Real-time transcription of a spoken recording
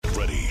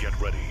Get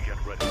ready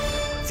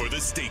for the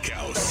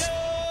Steakhouse.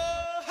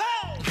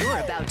 You're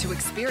about to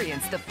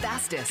experience the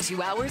fastest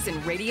 2 hours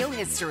in radio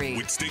history.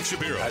 With Steak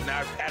Shapiro. Now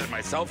I've patted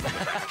myself on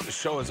the back. The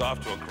show is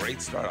off to a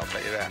great start, I'll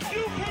tell you that.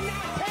 You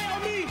cannot tell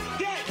me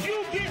that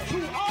you get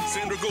too old.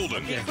 Sandra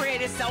Golden. Be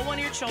creative, sell one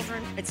of your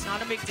children. It's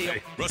not a big deal.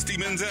 Rusty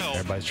Menzel.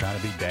 Everybody's trying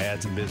to be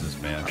dads and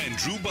businessmen. And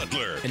Drew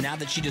Butler. And now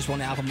that she just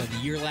won Album of the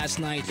Year last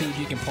night, dude,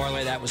 you can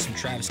parlay that with some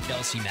Travis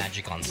Kelce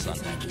magic on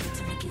Sunday.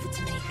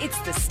 It's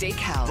the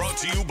Steakhouse Brought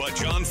to you by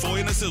John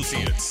Foy and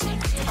Associates.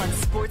 on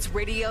Sports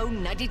Radio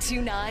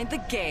 92.9 The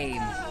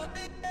Game.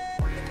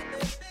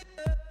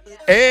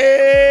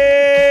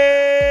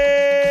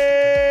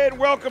 And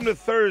welcome to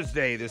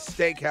Thursday. The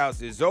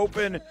Steakhouse is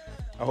open.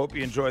 I hope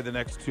you enjoy the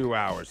next 2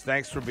 hours.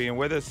 Thanks for being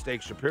with us.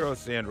 Steak Shapiro,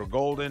 Sandra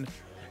Golden,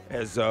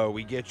 as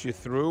we get you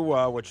through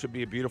what should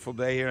be a beautiful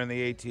day here in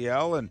the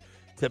ATL. And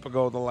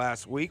typical of the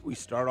last week, we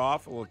start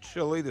off a little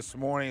chilly this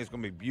morning. It's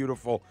going to be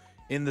beautiful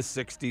in the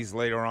 60s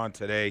later on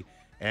today.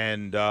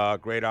 And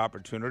great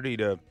opportunity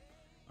to,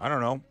 I don't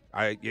know,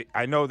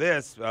 I know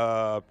this.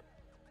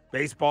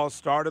 Baseball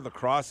started,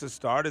 lacrosse has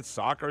started,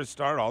 soccer has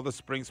started. All the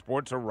spring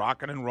sports are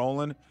rocking and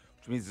rolling,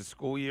 which means the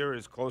school year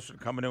is closer to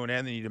coming to an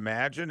end than you'd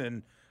imagine.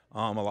 And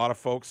a lot of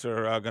folks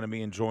are going to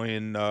be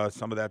enjoying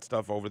some of that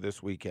stuff over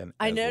this weekend.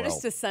 I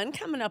noticed the sun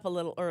coming up a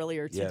little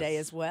earlier today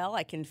Yes. as well.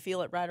 I can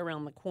feel it right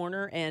around the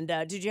corner. And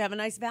did you have a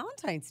nice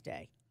Valentine's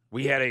Day?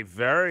 We had a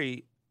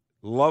very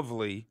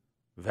lovely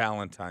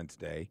Valentine's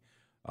Day.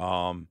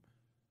 Of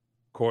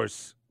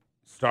course,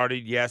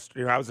 started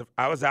yesterday.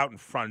 I was out in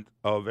front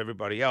of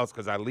everybody else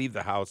because I leave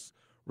the house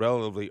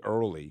relatively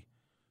early.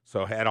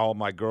 So I had all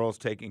my girls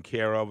taken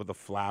care of with the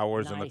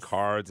flowers and the Nice.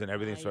 cards and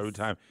everything. So every Nice.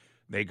 time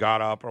they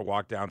got up or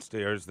walked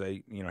downstairs,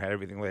 they had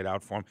everything laid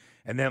out for them.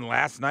 And then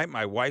last night,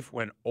 my wife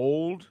went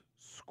old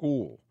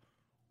school,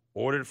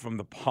 ordered from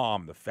the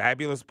Palm, the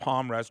fabulous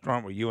Palm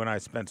restaurant where you and I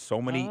spent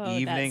so many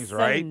evenings, that's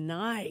right? So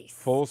nice.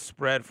 Full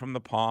spread from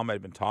the Palm.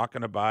 I'd been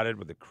talking about it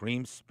with the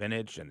cream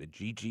spinach and the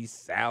GG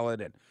salad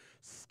and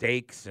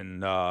steaks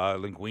and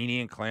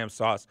linguine and clam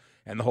sauce.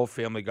 And the whole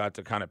family got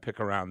to kind of pick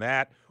around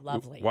that.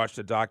 Lovely. We watched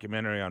a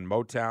documentary on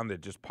Motown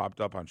that just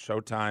popped up on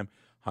Showtime,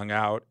 hung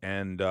out,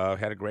 and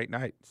had a great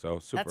night. So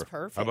super. That's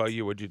perfect. How about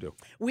you? What'd you do?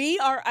 We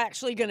are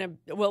actually going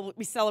to,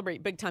 we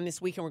celebrate big time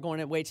this weekend. We're going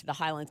away to the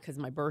Highlands because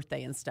of my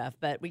birthday and stuff.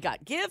 But we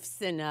got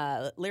gifts, and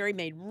Larry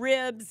made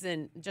ribs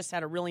and just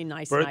had a really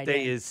nice night.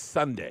 Birthday is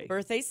Sunday.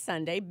 Birthday's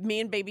Sunday. Me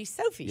and baby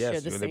Sophie share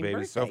Yes, the you and same the baby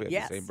birthday. Sophie have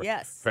yes, the same birthday.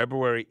 yes.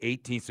 February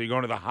 18th. So you're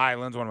going to the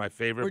Highlands, one of my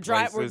favorite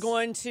places. We're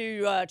going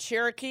to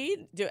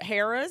Cherokee, do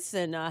Harrah's,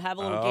 and have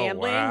a little Oh,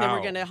 gambling. Then we're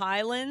wow. going to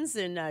Highlands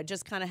and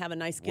just kind of have a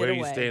nice Where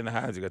getaway. do you stay in the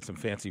Highlands? You got some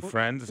fancy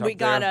friends We up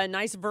got there? a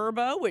nice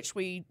Verbo, which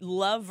we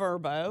love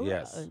Verbo.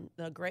 Yes.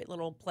 A great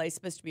little place,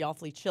 supposed to be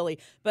awfully chilly.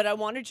 But I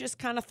wanted just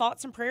kind of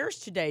thoughts and prayers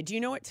today. Do you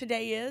know what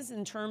today is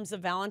in terms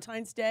of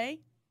Valentine's Day?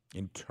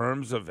 In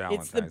terms of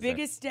Valentine's It's the Day.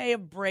 biggest day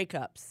of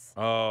breakups.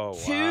 Oh, wow.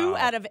 2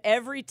 out of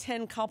every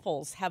 10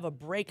 couples have a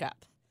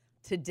breakup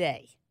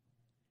today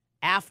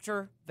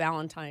after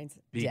Valentine's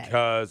Day.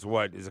 Because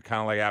what? Is it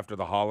kind of like after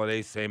the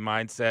holidays, same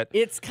mindset?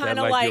 It's That, kind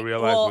of like, you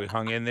realize well, we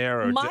hung in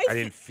there, or my I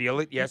didn't feel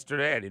it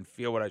yesterday? I didn't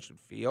feel what I should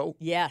feel?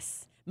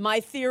 Yes.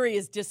 My theory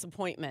is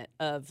disappointment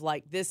of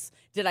like this,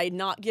 did I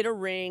not get a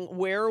ring?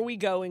 Where are we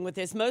going with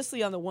this?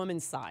 Mostly on the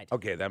woman's side.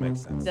 Okay, that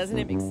makes sense. Doesn't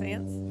it make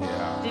sense?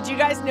 Yeah. Did you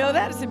guys know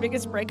that? It's the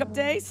biggest breakup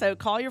day. So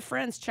call your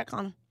friends, check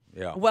on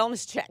Yeah.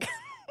 wellness check.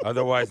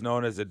 Otherwise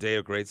known as a day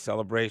of great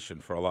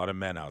celebration for a lot of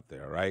men out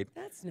there, right?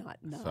 That's not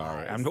nice.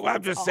 Sorry. I'm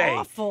That's just saying,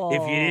 awful.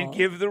 if you didn't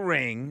give the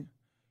ring,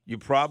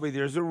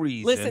 there's a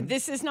reason. Listen,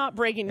 this is not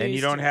breaking news. and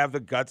you don't to- have the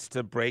guts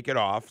to break it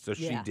off, so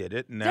she Yeah. did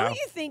it. And now, Don't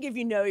you think if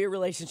you know your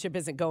relationship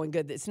isn't going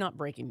good, that it's not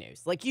breaking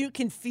news? Like you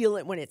can feel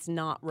it when it's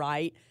not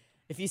right.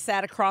 If you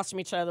sat across from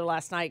each other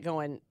last night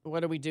going,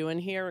 what are we doing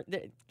here?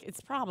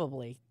 It's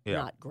probably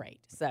not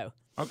great. So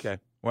okay.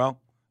 Well,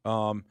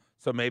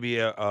 so maybe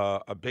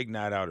a big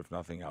night out, if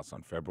nothing else,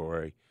 on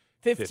February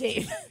 15th.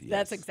 Yes.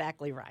 That's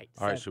exactly right.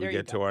 All right, So should we there you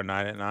get go. to our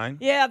 9 at 9?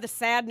 Yeah, the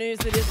sad news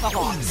that is the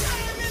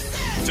Hawks.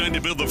 Time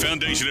to build the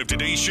foundation of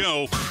today's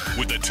show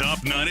with the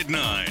top 9 at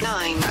 9.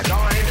 9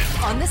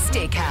 on the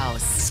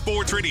Steakhouse.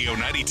 Sports Radio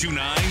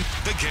 92.9,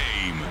 The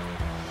Game.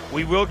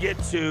 We will get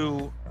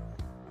to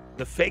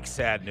the fake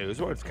sad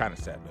news, or it's kind of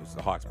sad news,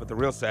 the Hawks, but the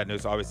real sad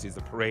news, obviously, is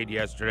the parade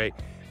yesterday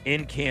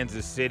in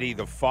Kansas City,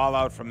 the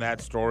fallout from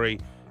that story,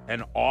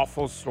 an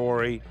awful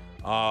story.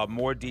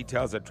 More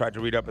details. I tried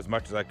to read up as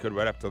much as I could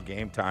right up till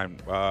game time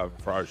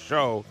for our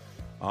show.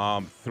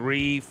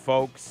 3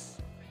 folks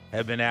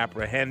have been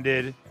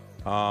apprehended,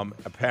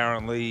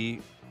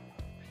 apparently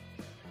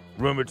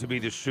rumored to be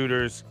the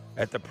shooters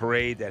at the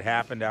parade that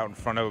happened out in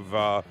front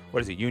of,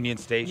 Union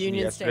Station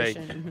yesterday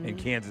in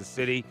Kansas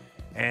City.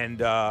 And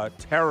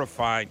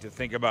terrifying to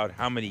think about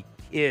how many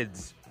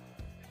kids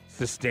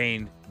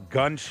sustained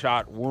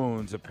gunshot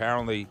wounds.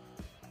 Apparently,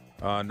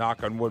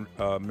 knock on wood,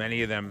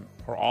 many of them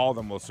or all of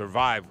them will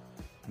survive.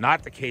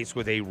 Not the case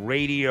with a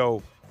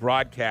radio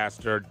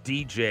broadcaster,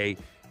 DJ,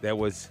 that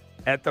was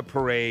at the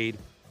parade,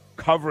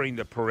 covering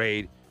the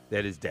parade,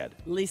 that is dead.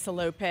 Lisa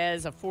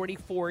Lopez, a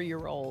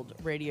 44-year-old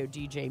radio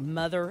DJ,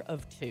 mother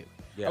of 2.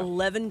 Yeah.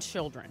 11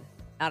 children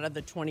out of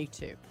the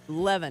 22.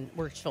 11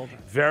 were children.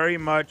 Very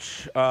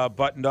much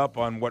buttoned up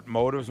on what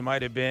motives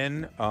might have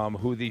been,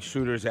 who these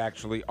shooters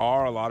actually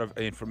are. A lot of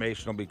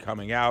information will be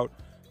coming out,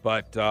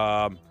 but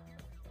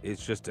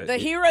it's just The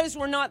heroes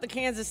were not the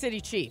Kansas City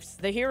Chiefs.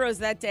 The heroes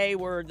that day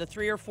were the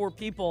 3 or 4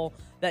 people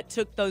that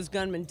took those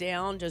gunmen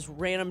down, just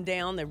ran them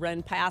down. They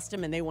ran past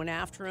them, and they went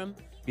after them.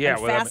 Yeah,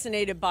 I'm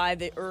fascinated by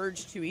the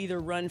urge to either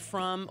run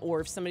from, or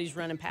if somebody's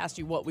running past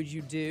you, what would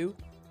you do?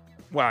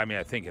 Well, I mean,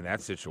 I think in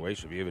that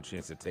situation, if you have a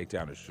chance to take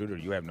down a shooter,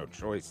 you have no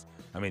choice.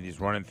 I mean, he's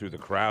running through the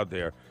crowd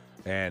there,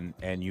 and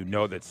you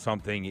know that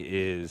something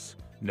is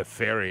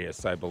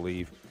nefarious, I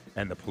believe,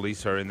 and the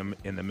police are in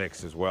the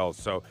mix as well.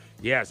 So,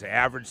 yes,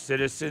 average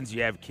citizens,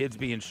 you have kids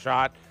being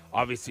shot.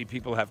 Obviously,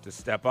 people have to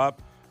step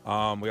up.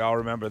 We all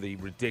remember the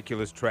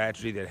ridiculous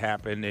tragedy that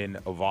happened in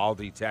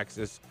Uvalde,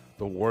 Texas,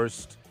 the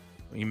worst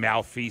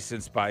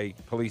malfeasance by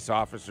police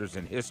officers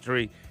in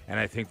history. And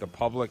I think the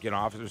public and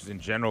officers in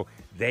general,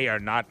 they are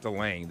not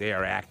delaying. They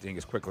are acting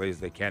as quickly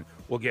as they can.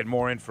 We'll get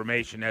more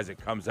information as it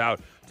comes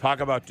out. Talk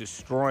about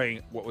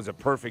destroying what was a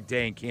perfect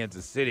day in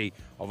Kansas City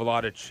of a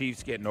lot of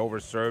Chiefs getting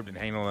overserved and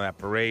hanging on that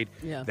parade.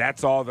 Yeah.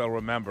 That's all they'll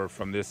remember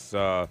from this.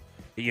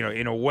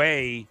 In a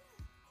way,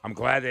 I'm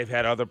glad they've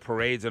had other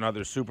parades and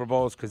other Super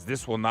Bowls, because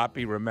this will not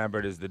be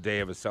remembered as the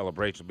day of a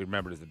celebration. It'll be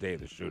remembered as the day of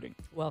the shooting.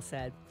 Well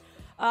said.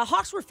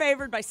 Hawks were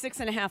favored by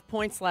 6.5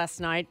 points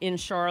last night in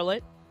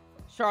Charlotte.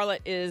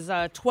 Charlotte is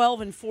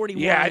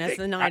 12-41 as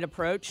the night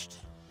approached.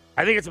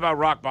 I think it's about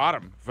rock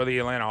bottom for the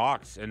Atlanta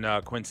Hawks and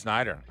Quinn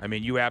Snyder. I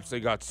mean, you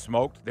absolutely got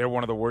smoked. They're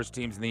one of the worst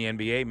teams in the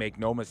NBA. Make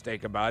no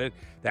mistake about it.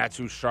 That's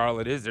who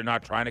Charlotte is. They're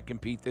not trying to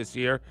compete this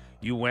year.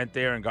 You went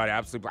there and got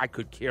absolutely – I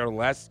could care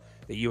less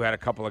that you had a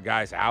couple of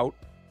guys out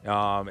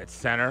at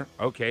center.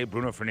 Okay,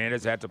 Bruno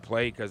Fernandes had to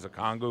play because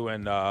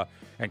Okongwu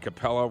and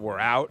Capella were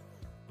out.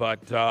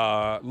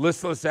 But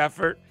listless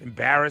effort,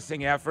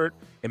 embarrassing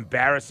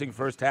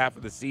first half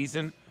of the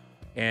season.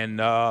 And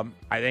I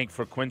think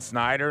for Quinn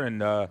Snyder and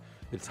the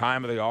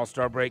time of the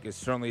All-Star break is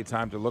certainly a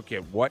time to look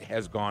at what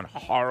has gone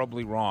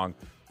horribly wrong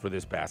for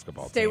this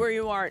basketball team. Stay where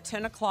you are at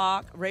 10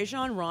 o'clock.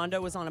 Rajon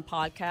Rondo was on a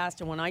podcast,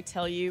 and when I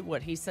tell you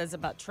what he says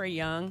about Trae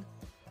Young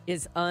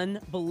is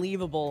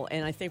unbelievable,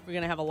 and I think we're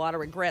going to have a lot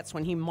of regrets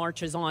when he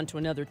marches on to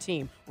another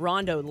team.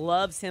 Rondo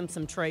loves him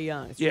some Trae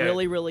Young. It's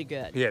really, really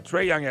good. Yeah,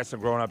 Trae Young has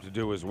some growing up to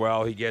do as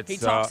well. He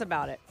talks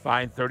about it.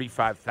 Fined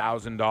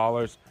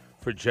 $35,000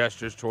 for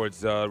gestures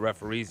towards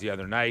referees the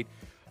other night.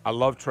 I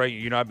love Trae.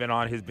 You know, I've been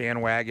on his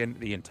bandwagon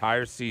the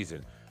entire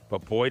season,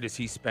 but boy, does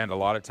he spend a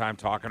lot of time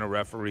talking to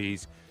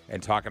referees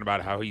and talking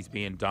about how he's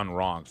being done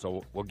wrong.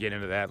 So we'll get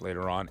into that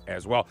later on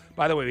as well.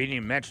 By the way, we didn't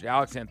even mention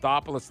Alex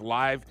Anthopoulos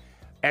live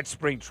at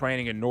spring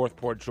training in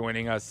Northport,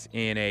 joining us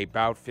in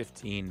about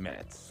 15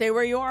 minutes. Stay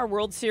where you are.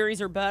 World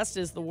Series or bust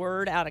is the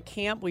word out of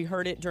camp. We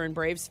heard it during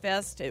Braves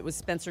Fest. It was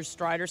Spencer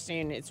Strider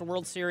saying it's a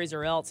World Series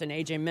or else, and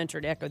A.J. Minter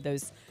echoed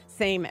those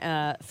same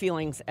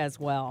feelings as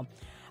well.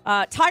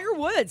 Tiger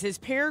Woods is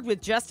paired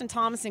with Justin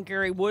Thomas and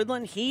Gary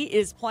Woodland. He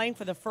is playing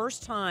for the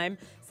first time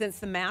since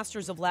the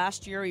Masters of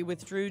last year. He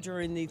withdrew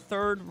during the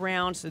third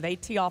round, so they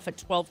tee off at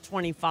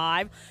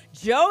 12:25.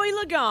 Joey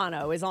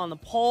Logano is on the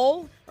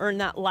pole, earned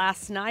that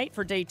last night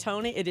for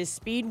Daytona. It is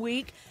Speed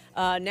Week.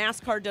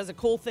 NASCAR does a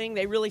cool thing.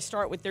 They really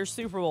start with their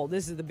Super Bowl.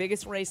 This is the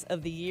biggest race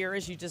of the year,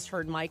 as you just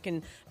heard Mike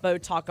and Bo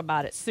talk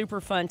about it.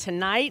 Super fun.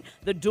 Tonight,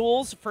 the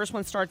duels. First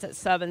one starts at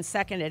 7,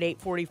 second at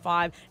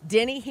 8:45.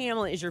 Denny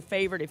Hamlin is your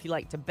favorite if you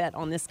like to bet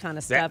on this kind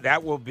of stuff.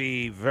 That will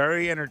be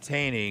very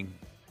entertaining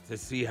to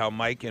see how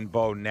Mike and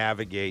Bo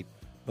navigate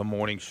the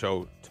morning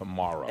show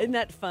tomorrow. Isn't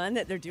that fun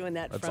that they're doing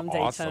that from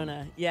awesome.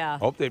 Daytona? Yeah.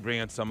 Hope they bring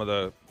in some of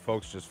the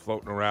folks just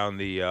floating around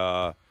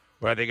the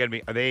where are they going to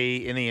be? Are they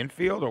in the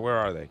infield or where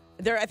are they?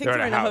 I think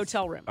they're in a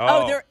hotel room.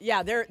 Oh,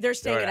 they're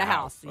staying at a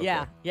house.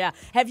 Okay. Yeah.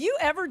 Have you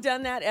ever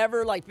done that?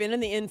 Ever like been in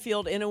the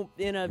infield in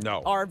a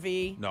No.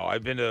 RV? No,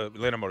 I've been to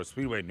Atlanta Motor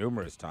Speedway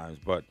numerous times,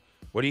 but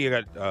what do you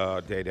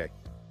got, Day?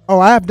 Oh,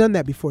 I have done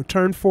that before.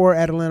 Turned 4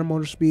 at Atlanta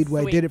Motor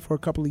Speedway. Sweet. Did it for a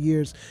couple of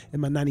years in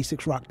my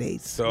 96 Rock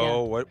days.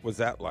 So what was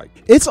that like?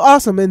 It's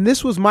awesome, and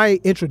this was my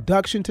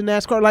introduction to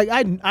NASCAR. Like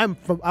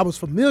I was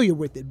familiar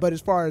with it, but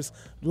as far as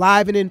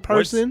live and in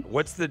person,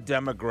 what's the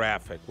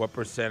demographic? What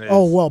percentage?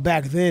 Oh well,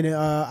 back then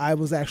I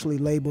was actually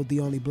labeled the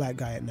only black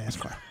guy at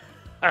NASCAR.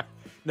 No,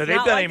 they've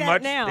Not done like a that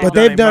much. now. But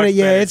they've done a it. much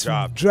Yeah, better it's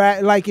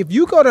job. like if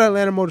you go to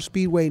Atlanta Motor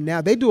Speedway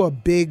now, they do a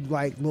big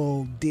like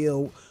little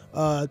deal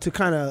to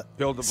kind of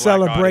Build a black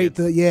celebrate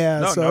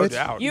audience. No it's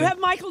doubt. You have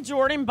Michael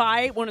Jordan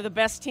by one of the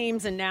best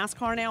teams in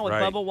NASCAR now with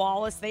Right. Bubba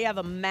Wallace. They have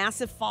a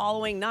massive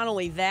following. Not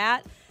only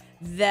that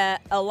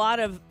a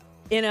lot of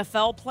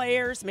NFL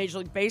players, Major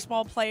League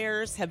Baseball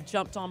players have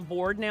jumped on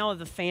board now of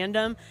the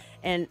fandom.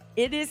 And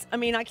it is, I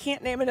mean, I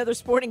can't name another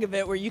sporting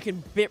event where you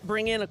can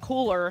bring in a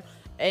cooler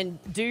and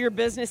do your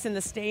business in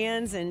the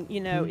stands. And,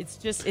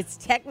 it's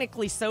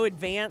technically so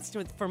advanced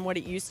from what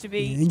it used to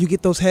be. And you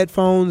get those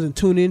headphones and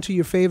tune into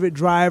your favorite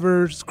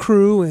driver's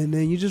crew, and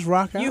then you just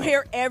rock out. You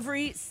hear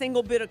every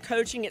single bit of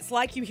coaching. It's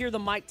like you hear the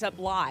mic'd up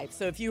live.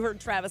 So if you heard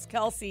Travis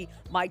Kelce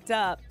mic'd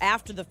up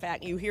after the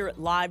fact, you hear it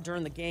live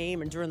during the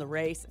game and during the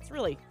race. It's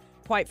really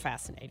quite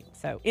fascinating.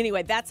 So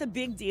anyway, that's a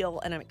big deal,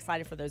 and I'm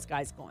excited for those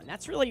guys going.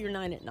 That's really your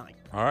 9 at 9.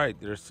 All right,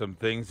 there's some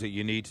things that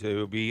you need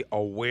to be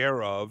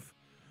aware of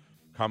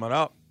coming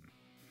up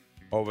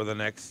over the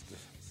next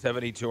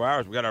 72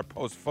 hours. We got our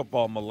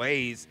post-football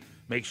malaise.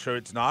 Make sure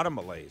it's not a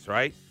malaise,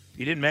 right?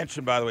 You didn't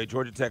mention, by the way,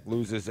 Georgia Tech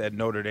loses at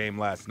Notre Dame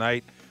last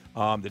night.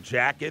 The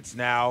Jackets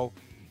now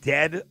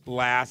dead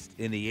last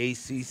in the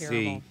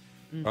ACC.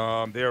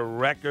 Their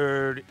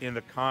record in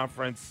the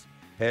conference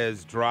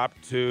has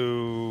dropped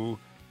to,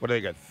 what do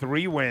they got,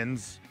 3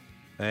 wins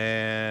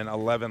and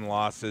 11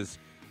 losses.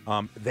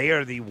 They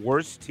are the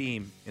worst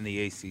team in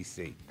the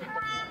ACC.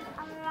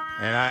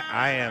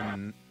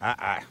 And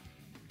I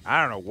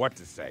don't know what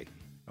to say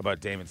about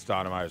Damon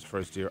Stoudemire's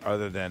first year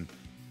other than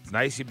it's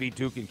nice you beat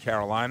Duke and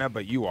Carolina,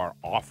 but you are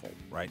awful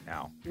right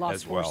now Lost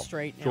as well. 4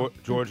 straight now.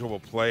 Georgia will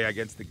play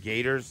against the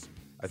Gators,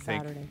 I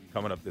think, Saturday.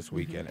 coming up this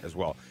weekend as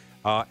well.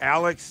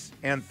 Alex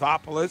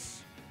Anthopoulos,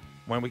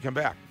 when we come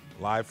back,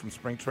 live from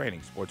spring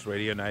training, Sports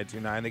Radio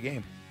 92.9 The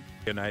Game.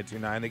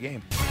 92.9 The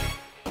Game.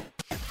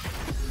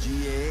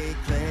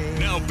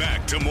 Now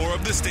back to more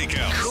of the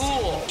Steakhouse.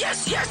 Cool.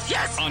 Yes, yes,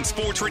 yes. On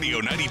Sports Radio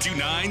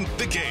 92.9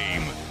 The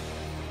Game.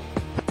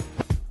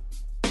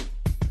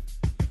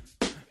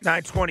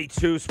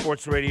 922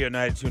 Sports Radio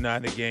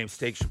 92.9 The Game.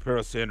 Steak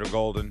Shapiro, Sandra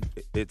Golden.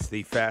 It's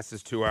the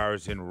fastest 2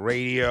 hours in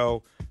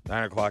radio.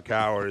 9 o'clock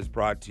hour is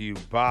brought to you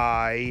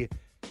by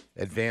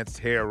Advanced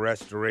Hair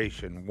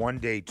Restoration.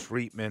 One-day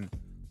treatment,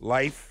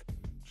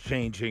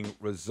 life-changing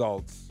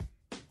results.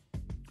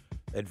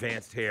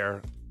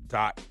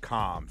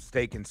 AdvancedHair.com.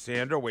 Steak and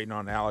Sandra waiting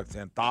on Alex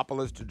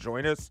Anthopoulos to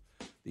join us,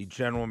 the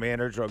general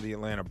manager of the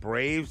Atlanta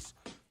Braves.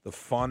 The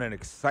fun and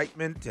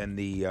excitement and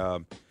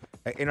the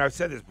I've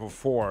said this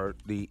before,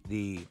 the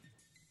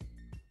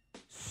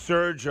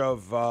surge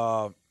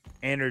of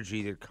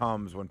energy that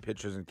comes when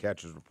pitchers and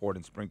catchers report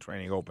and spring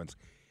training opens.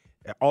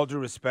 All due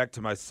respect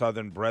to my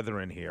southern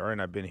brethren here,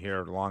 and I've been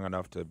here long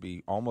enough to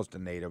be almost a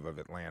native of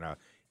Atlanta,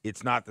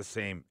 it's not the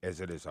same as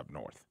it is up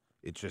north.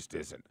 It just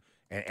isn't.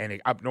 And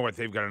up north,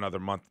 they've got another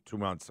month, 2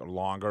 months or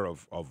longer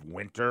of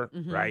winter,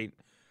 right?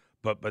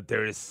 But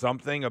there is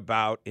something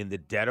about in the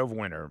dead of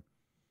winter,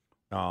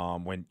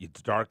 when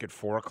it's dark at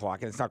 4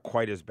 o'clock, and it's not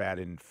quite as bad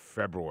in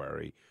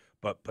February,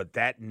 but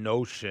that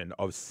notion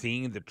of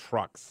seeing the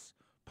trucks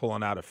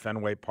pulling out of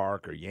Fenway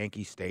Park or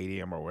Yankee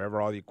Stadium or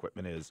wherever all the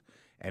equipment is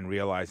and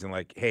realizing,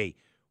 like, hey,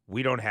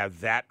 we don't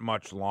have that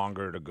much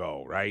longer to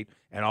go, right?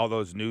 And all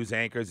those news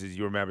anchors, as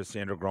you remember,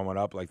 Sandra, growing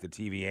up, like the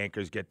TV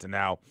anchors get to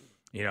now,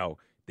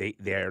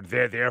 they're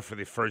there for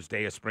the first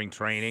day of spring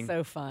training.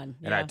 So fun.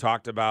 And I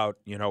talked about,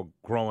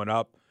 growing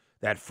up,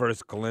 that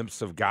first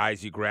glimpse of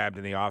guys you grabbed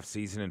in the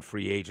offseason and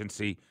free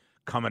agency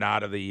coming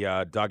out of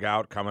the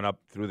dugout, coming up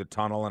through the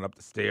tunnel and up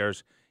the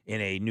stairs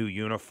in a new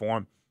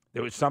uniform.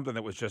 There was something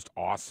that was just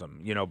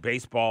awesome.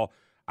 Baseball,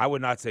 I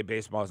would not say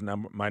baseball is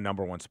my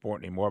number one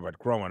sport anymore, but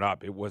growing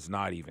up, it was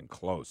not even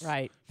close.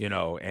 Right.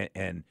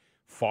 And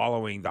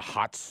following the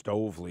hot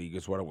stove league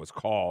is what it was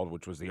called,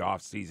 which was the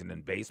offseason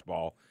in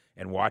baseball,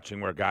 and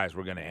watching where guys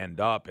were going to end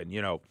up. And,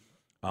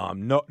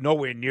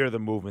 nowhere near the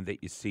movement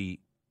that you see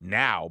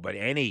now, but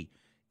any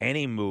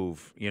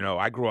move,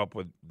 I grew up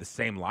with the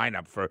same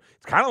lineup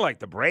it's kind of like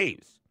the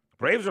Braves.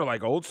 Braves are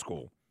like old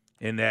school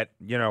in that,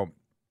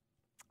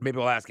 maybe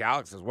we'll ask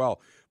Alex as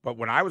well, but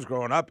when I was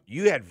growing up,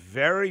 you had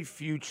very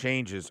few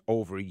changes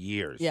over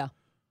years. Yeah.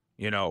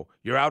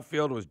 Your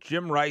outfield was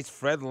Jim Rice,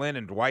 Fred Lynn,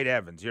 and Dwight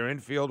Evans. Your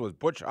infield was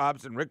Butch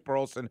Hobson, Rick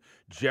Burleson,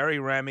 Jerry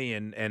Remy,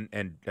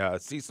 and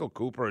Cecil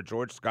Cooper or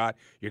George Scott.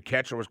 Your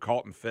catcher was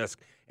Carlton Fisk.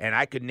 And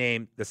I could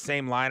name the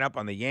same lineup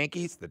on the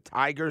Yankees, the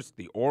Tigers,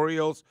 the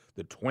Orioles,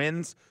 the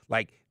Twins.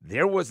 Like,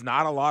 there was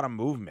not a lot of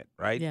movement,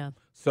 right? Yeah.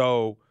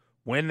 So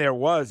when there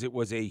was, it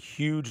was a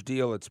huge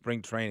deal at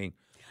spring training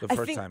the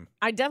first time.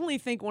 I definitely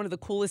think one of the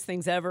coolest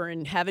things ever,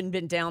 and having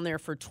been down there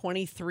for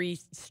 23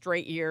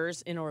 straight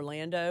years in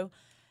Orlando,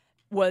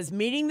 was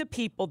meeting the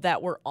people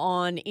that were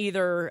on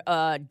either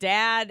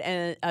dad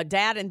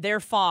and their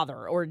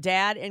father or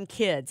dad and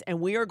kids, and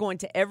we are going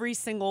to every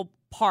single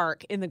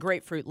park in the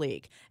Grapefruit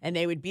League, and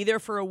they would be there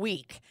for a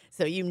week.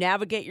 So you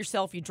navigate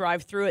yourself, you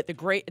drive through it.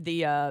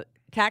 The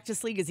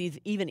Cactus League is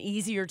even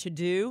easier to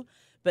do,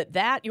 but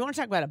that, you want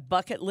to talk about a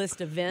bucket list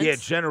event? Yeah,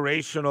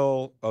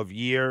 generational of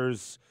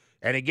years,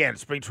 and again,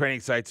 spring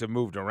training sites have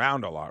moved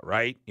around a lot,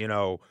 right?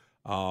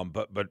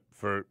 But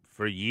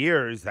for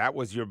years that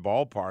was your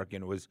ballpark,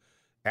 and it was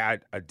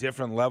at a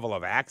different level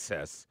of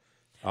access.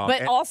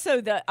 But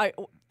also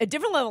A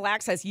different level of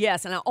access,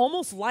 yes. And I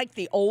almost like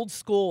the old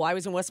school. I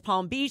was in West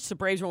Palm Beach. The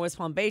Braves were in West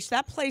Palm Beach.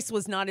 That place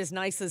was not as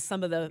nice as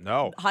some of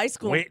the high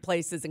school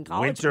places and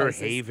college Winter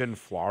places. Haven,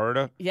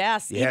 Florida.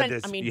 Yes.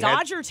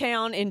 Dodger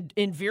Town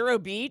in Vero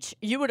Beach,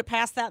 you would have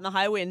passed that in the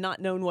highway and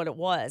not known what it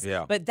was.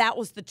 Yeah. But that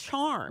was the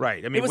charm.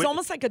 Right. I mean, it was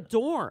almost like a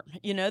dorm,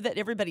 that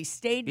everybody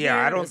stayed there.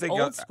 Yeah, I don't think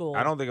old school.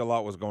 I don't think a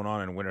lot was going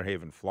on in Winter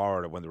Haven,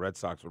 Florida when the Red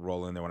Sox would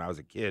roll in there when I was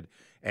a kid.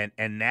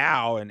 And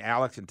now, and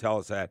Alex can tell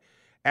us that,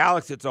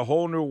 Alex, it's a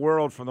whole new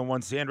world from the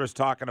one Sandra's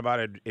talking about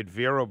at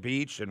Vero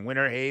Beach and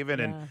Winter Haven,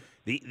 and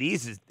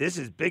this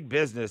is big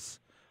business.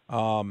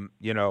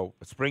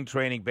 Spring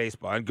training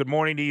baseball. And good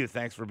morning to you.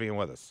 Thanks for being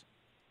with us.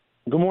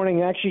 Good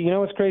morning. Actually, you know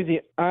what's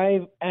crazy?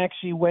 I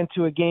actually went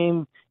to a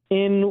game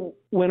in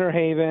Winter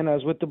Haven. I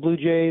was with the Blue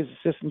Jays,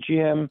 assistant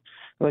GM,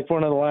 like for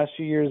one of the last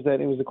few years that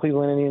it was the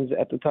Cleveland Indians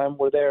at the time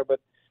were there, but.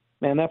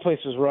 Man, that place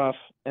was rough,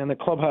 and the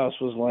clubhouse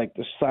was like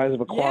the size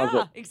of a closet.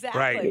 Yeah,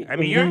 exactly. Right. I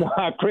mean, you're not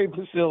a great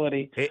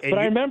facility. But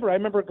I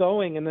remember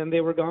going, and then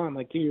they were gone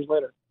like 2 years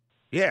later.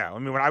 Yeah, I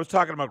mean, when I was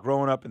talking about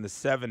growing up in the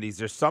 70s,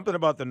 there's something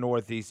about the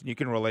Northeast, and you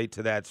can relate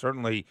to that,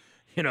 certainly,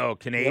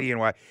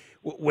 Canadian-wise.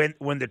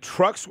 When the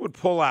trucks would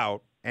pull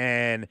out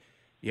and,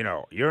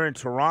 you're in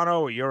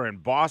Toronto or you're in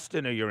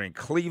Boston or you're in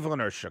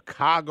Cleveland or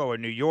Chicago or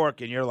New York,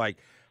 and you're like,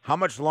 how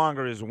much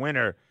longer is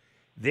winter?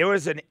 There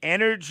was an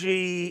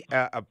energy,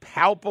 a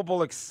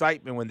palpable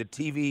excitement when the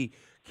TV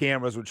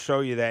cameras would show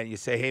you that, and you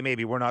say, hey,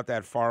 maybe we're not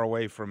that far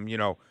away from,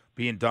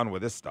 being done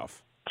with this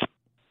stuff.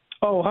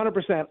 Oh,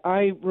 100%.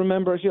 I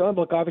remember,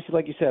 look, obviously,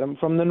 like you said, I'm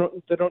from the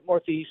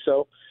Northeast,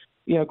 so,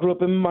 grew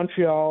up in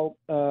Montreal,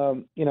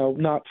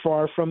 not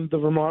far from the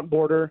Vermont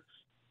border,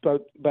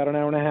 about an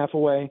hour and a half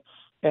away.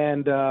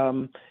 And,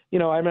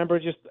 I remember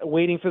just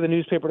waiting for the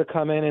newspaper to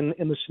come in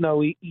the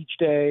snow each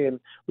day and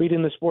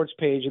reading the sports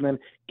page and then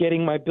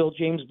getting my Bill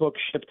James book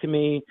shipped to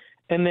me.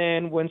 And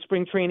then when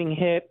spring training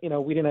hit,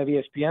 we didn't have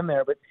ESPN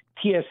there, but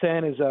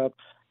TSN is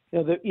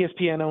the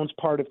ESPN owns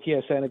part of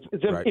TSN.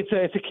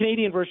 It's a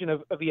Canadian version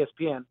of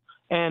ESPN.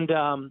 And,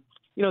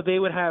 they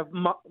would have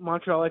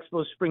Montreal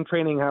Expo spring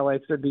training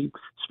highlights. There'd be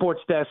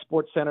Sports Desk,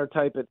 Sports Center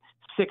type at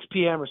 6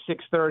 p.m. or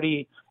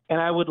 6:30. And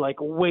I would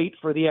wait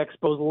for the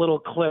Expo's little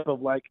clip of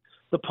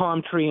the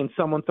palm tree and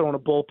someone throwing a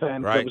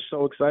bullpen. Right. I was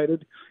so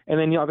excited. And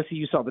then obviously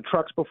you saw the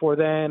trucks before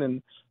then,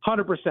 and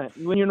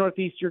 100%. When you're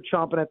Northeast, you're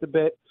chomping at the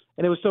bit.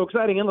 And it was so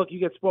exciting. And look, you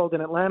get spoiled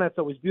in Atlanta. It's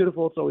always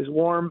beautiful. It's always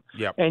warm.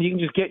 Yep. And you can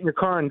just get in your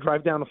car and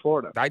drive down to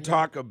Florida. I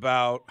talk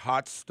about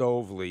Hot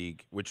Stove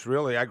League, which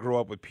really I grew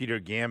up with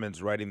Peter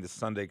Gammons writing the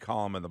Sunday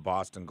column in the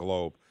Boston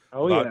Globe.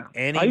 Oh, yeah.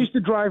 I used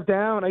to drive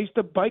down. I used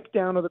to bike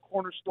down to the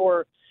corner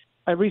store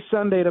every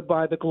Sunday to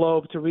buy the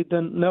Globe to read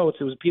the notes.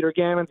 It was Peter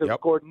Gammons. It was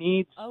Gordon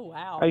Eads. Oh,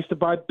 wow. I used to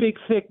buy big,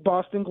 thick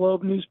Boston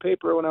Globe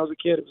newspaper when I was a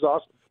kid. It was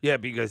awesome. Yeah,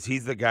 because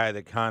he's the guy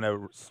that kind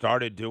of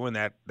started doing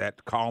that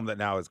column that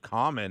now is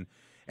common.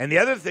 And the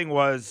other thing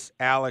was,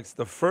 Alex,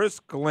 the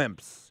first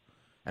glimpse,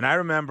 and I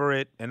remember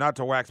it, and not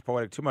to wax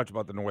poetic too much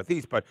about the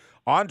Northeast, but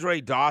Andre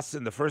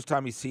Dawson, the first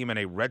time you see him in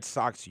a Red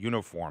Sox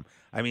uniform,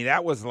 I mean,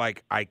 that was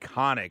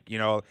iconic,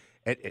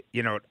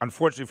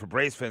 unfortunately for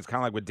Braves fans,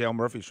 kind of like with Dale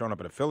Murphy showing up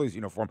in a Phillies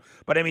uniform.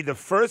 But, I mean, the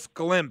first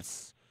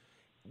glimpse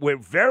where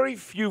very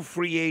few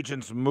free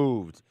agents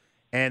moved,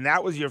 and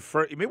that was your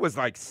first – it was,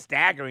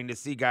 staggering to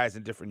see guys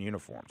in different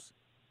uniforms.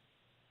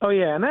 Oh,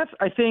 yeah, and that's –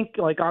 I think,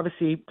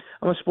 obviously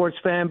I'm a sports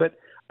fan, but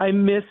I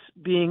miss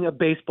being a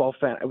baseball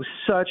fan. I was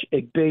such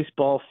a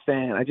baseball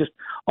fan.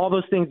 All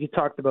those things you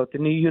talked about, the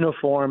new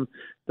uniform,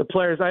 the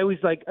players. I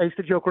used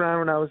to joke around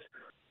when I was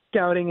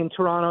scouting in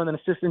Toronto and an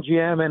assistant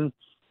GM, and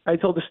I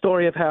told the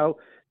story of how,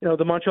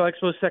 the Montreal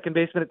Expos second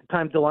baseman at the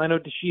time, Delino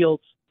DeShields,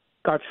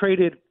 got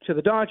traded to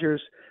the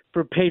Dodgers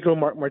for Pedro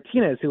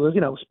Martinez, who was,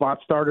 spot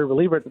starter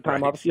reliever at the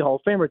time, obviously Hall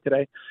of Famer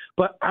today.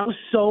 But I was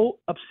so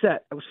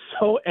upset. I was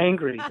so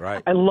angry.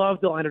 Right. I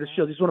love Delino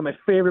DeShields. He's one of my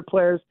favorite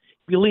players.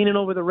 Be leaning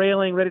over the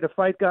railing, ready to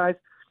fight guys.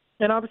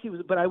 And obviously,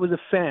 but I was a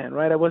fan,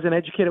 right? I wasn't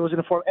educated, I wasn't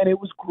informed, and it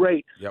was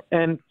great. Yep.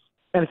 And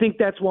I think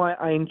that's why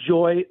I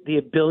enjoy the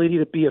ability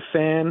to be a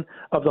fan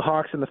of the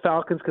Hawks and the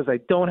Falcons, because I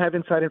don't have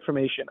inside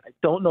information. I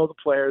don't know the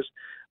players.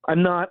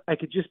 I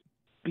could just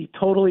be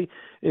totally,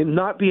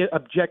 not be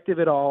objective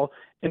at all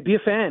and be a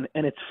fan,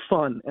 and it's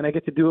fun, and I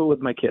get to do it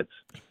with my kids.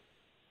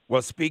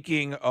 Well,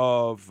 speaking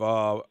of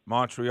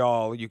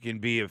Montreal, you can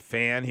be a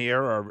fan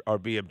here or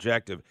be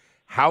objective.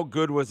 How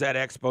good was that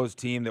Expos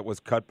team that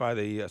was cut by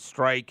the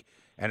strike,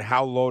 and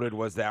how loaded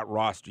was that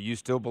roster? You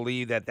still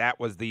believe that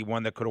was the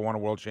one that could have won a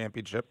world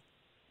championship?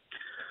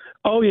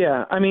 Oh,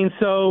 yeah. I mean,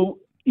 so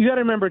you got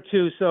to remember,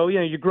 too,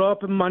 you grow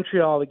up in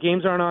Montreal. The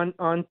games aren't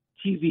on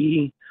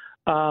TV.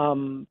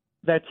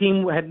 That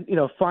team had,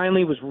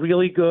 finally was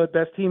really good,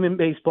 best team in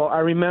baseball. I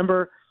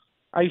remember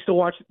I used to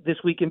watch This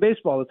Week in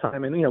Baseball all the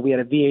time, and, we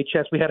had a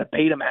VHS. We had a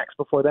Betamax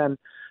before then.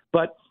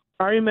 But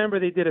I remember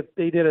they did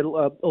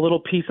a little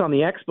piece on the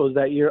Expos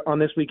that year on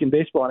This Week in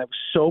Baseball, and I was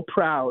so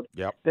proud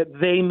that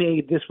they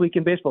made This Week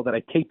in Baseball that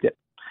I taped it,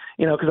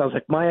 because I was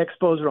like, my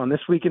Expos are on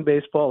This Week in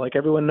Baseball, like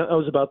everyone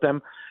knows about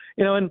them.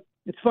 And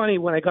it's funny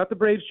when I got the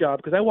Braves job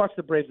because I watched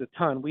the Braves a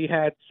ton. We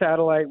had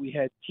satellite,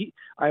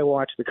 I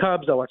watched the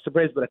Cubs, I watched the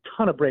Braves, but a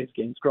ton of Braves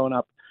games growing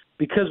up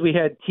because we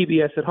had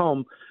TBS at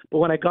home. But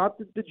when I got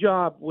the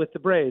job with the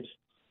Braves,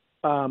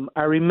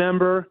 I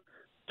remember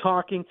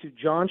talking to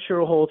John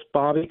Sherholtz,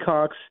 Bobby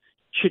Cox,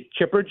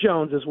 Chipper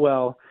Jones as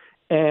well,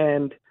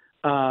 and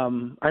I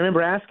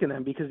remember asking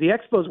them because the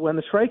Expos, when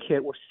the strike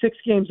hit, were 6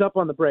 games up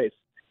on the Braves.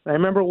 And I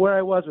remember where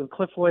I was when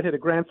Cliff Floyd hit a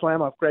grand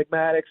slam off Greg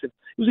Maddux, and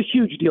it was a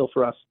huge deal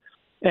for us.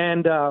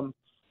 And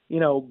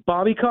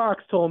Bobby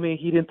Cox told me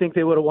he didn't think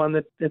they would have won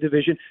the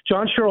division.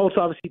 John Sherholtz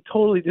obviously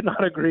totally did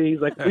not agree.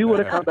 He's like, we would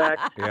have come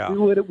back. Yeah. We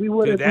would have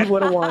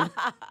won.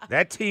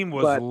 That team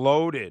was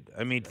loaded.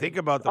 I mean, think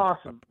about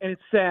awesome, and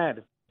it's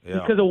sad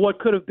because of what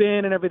could have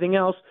been and everything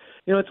else.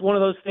 It's one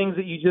of those things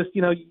that you just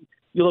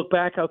you look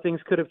back how things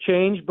could have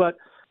changed, but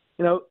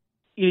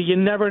you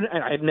never.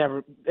 I'd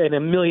never in a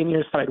million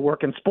years thought I'd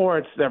work in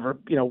sports, ever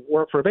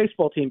work for a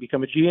baseball team,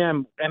 become a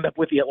GM, end up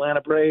with the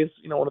Atlanta Braves,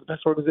 one of the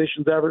best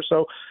organizations ever.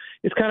 So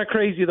it's kind of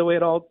crazy the way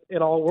it all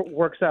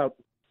works out.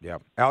 Yeah.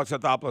 Alex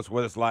Anthopoulos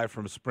with us live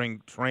from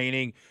spring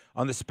training.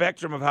 On the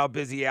spectrum of how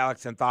busy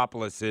Alex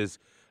Anthopoulos is,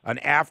 an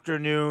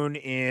afternoon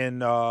in,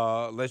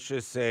 let's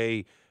just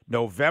say,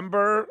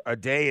 November, a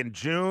day in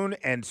June,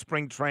 and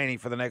spring training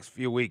for the next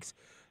few weeks.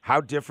 How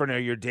different are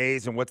your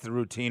days, and what's the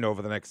routine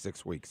over the next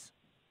 6 weeks?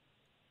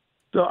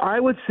 So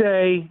I would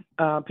say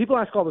people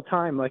ask all the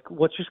time, like,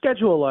 what's your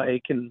schedule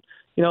like? And,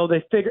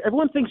 they figure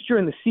everyone thinks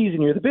during the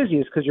season you're the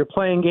busiest because you're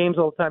playing games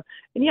all the time.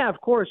 And, yeah,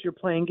 of course, you're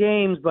playing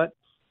games, but,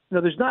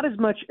 there's not as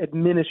much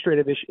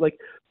administrative issue. Like,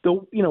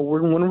 when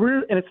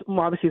we're – and it's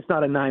obviously it's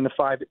not a 9 to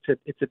 5.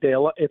 It's a day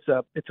 – it's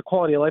a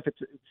quality of life.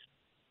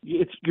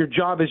 It's your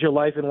job is your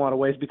life in a lot of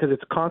ways because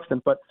it's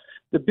constant. But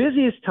the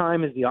busiest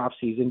time is the off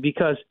season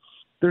because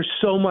there's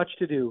so much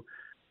to do.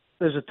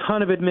 There's a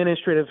ton of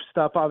administrative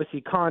stuff, obviously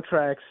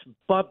contracts,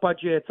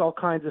 budgets, all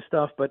kinds of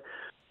stuff. But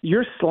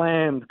you're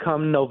slammed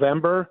come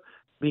November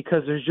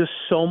because there's just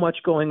so much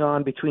going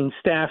on between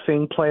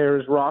staffing,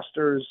 players,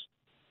 rosters,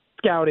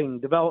 scouting,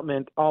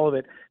 development, all of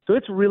it. So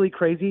it's really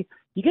crazy.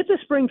 You get to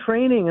spring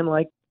training and,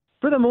 like,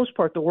 for the most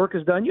part, the work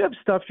is done. You have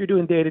stuff you're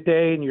doing day to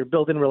day and you're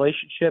building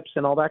relationships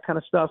and all that kind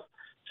of stuff.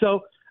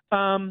 So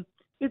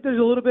there's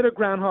a little bit of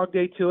Groundhog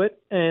Day to it,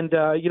 and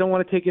you don't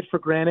want to take it for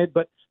granted.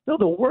 But no,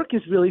 the work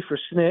is really for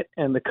Snit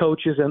and the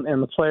coaches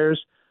and the players.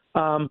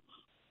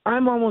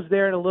 I'm almost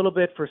there in a little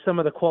bit for some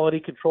of the quality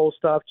control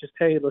stuff. Just,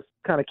 hey, let's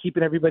kind of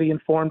keeping everybody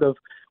informed of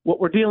what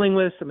we're dealing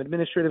with, some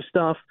administrative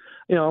stuff.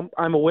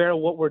 I'm aware of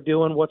what we're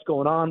doing, what's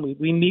going on.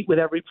 We meet with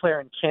every player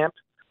in camp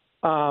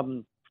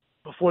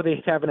before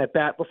they have an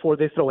at-bat, before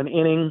they throw an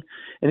inning.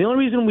 And the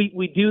only reason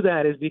we do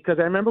that is because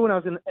I remember when I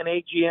was in an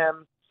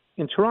AGM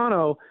in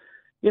Toronto,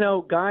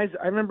 guys,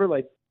 I remember,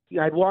 like,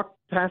 I'd walk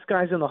past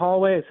guys in the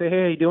hallway and say,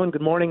 hey, how you doing?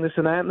 Good morning, this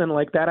and that. And then,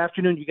 like, that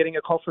afternoon, you're getting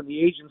a call from the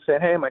agent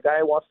saying, hey, my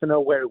guy wants to know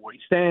where he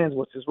stands,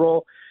 what's his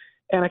role.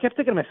 And I kept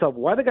thinking to myself,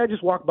 why the guy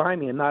just walk by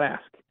me and not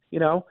ask,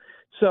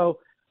 So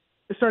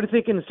I started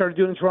thinking and started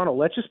doing it in Toronto.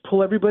 Let's just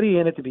pull everybody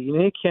in at the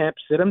beginning of camp,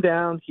 sit them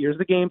down. Here's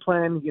the game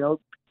plan. You're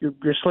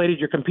slated.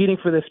 You're competing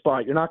for this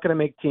spot. You're not going to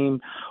make team,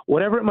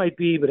 whatever it might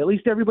be. But at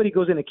least everybody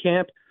goes into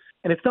camp.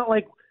 And it's not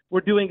like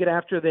we're doing it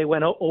after they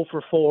went 0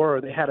 for 4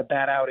 or they had a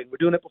bad outing. We're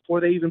doing it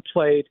before they even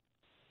played.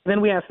 And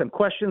then we ask them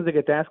questions. They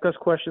get to ask us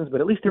questions,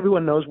 but at least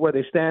everyone knows where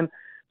they stand.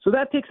 So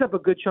that takes up a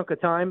good chunk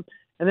of time.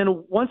 And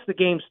then once the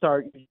games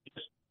start, you're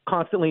just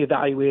constantly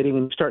evaluating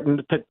and starting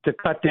to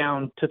cut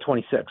down to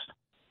 26.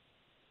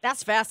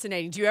 That's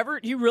fascinating. Do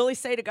you really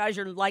say to guys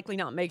you're likely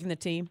not making the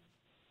team?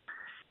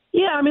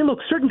 Yeah, I mean, look,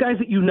 certain guys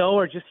that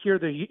are just here,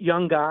 they're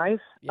young guys.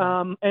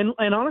 Yeah. And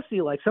honestly,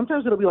 like,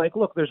 sometimes it'll be like,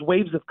 look, there's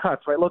waves of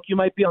cuts, right? Look, you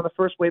might be on the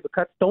first wave of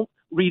cuts. Don't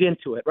read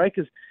into it, right?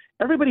 Because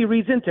everybody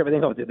reads into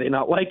everything. Oh, did they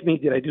not like me?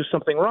 Did I do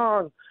something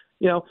wrong?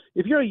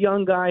 If you're a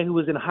young guy who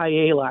was in high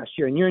A last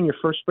year and you're in your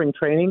first spring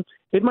training,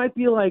 it might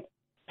be like,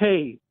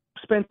 hey,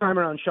 spend time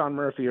around Sean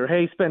Murphy, or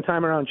hey, spend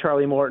time around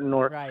Charlie Morton,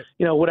 or, right,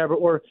 whatever,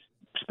 or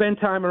spend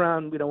time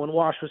around, when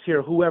Wash was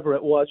here, whoever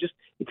it was, just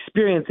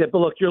experience it. But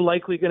look, you're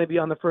likely going to be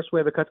on the first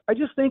wave of cuts. I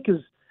just think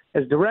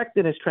as direct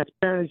and as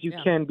transparent as you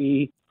can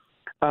be.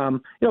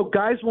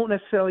 Guys won't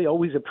necessarily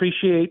always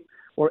appreciate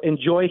or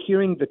enjoy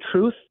hearing the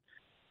truth,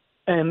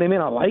 and they may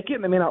not like it,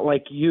 and they may not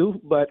like you,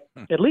 but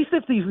at least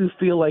if you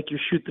feel like you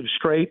shoot them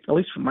straight, at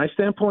least from my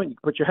standpoint, you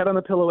put your head on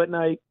the pillow at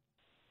night.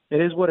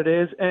 It is what it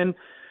is. And,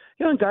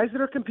 guys that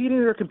are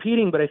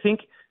competing, but I think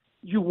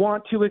you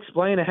want to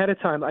explain ahead of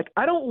time. Like,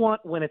 I don't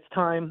want when it's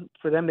time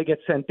for them to get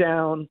sent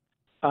down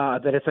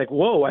that it's like,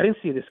 whoa, I didn't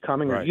see this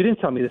coming, right, or you didn't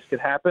tell me this could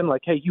happen.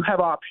 Like, hey, you have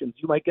options.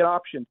 You might get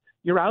options.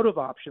 You're out of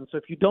options. So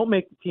if you don't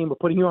make the team, we're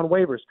putting you on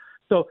waivers.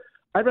 So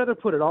I'd rather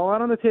put it all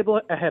out on the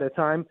table ahead of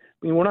time.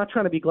 I mean, we're not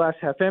trying to be glass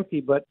half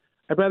empty, but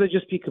I'd rather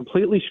just be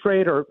completely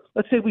straight. Or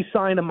let's say we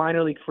sign a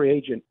minor league free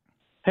agent.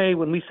 Hey,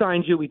 when we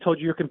signed you, we told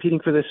you you're competing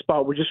for this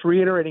spot. We're just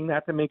reiterating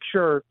that to make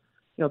sure,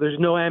 there's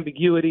no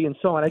ambiguity and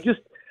so on.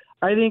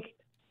 I think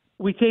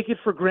we take it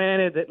for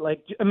granted that,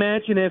 like,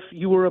 imagine if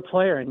you were a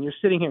player and you're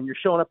sitting here and you're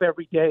showing up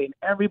every day and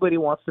everybody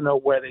wants to know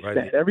where they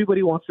stand.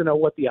 Everybody wants to know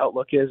what the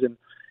outlook is, and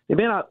they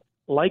may not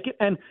like it.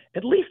 And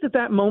at least at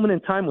that moment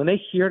in time when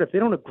they hear it, if they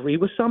don't agree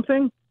with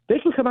something, they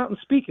can come out and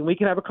speak, and we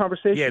can have a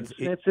conversation.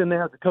 Yeah, it's in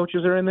there. The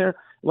coaches are in there.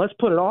 Let's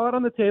put it all out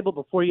on the table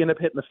before you end up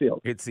hitting the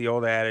field. It's the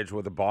old adage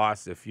with a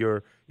boss, if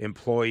your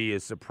employee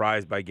is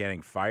surprised by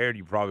getting fired,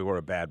 you probably were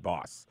a bad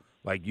boss.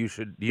 Like you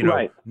should,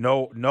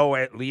 know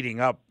it leading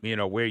up,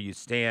 where you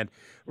stand.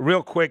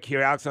 Real quick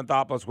here, Alex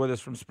Anthopoulos with us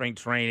from spring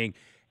training.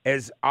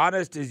 As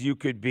honest as you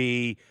could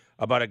be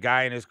about a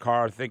guy in his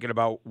car thinking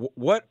about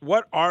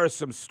what are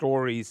some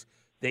stories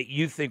that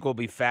you think will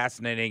be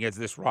fascinating as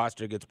this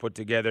roster gets put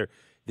together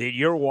that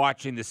you're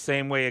watching the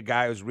same way a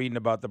guy who's reading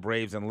about the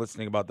Braves and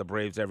listening about the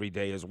Braves every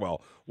day as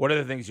well? What are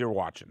the things you're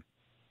watching?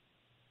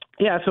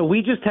 Yeah, so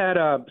we just had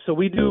so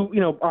we do,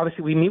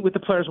 obviously we meet with the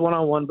players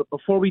one-on-one, but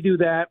before we do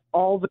that,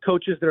 all the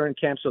coaches that are in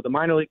camp, so the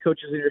minor league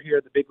coaches that are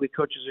here, the big league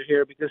coaches are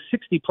here, because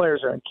 60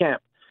 players are in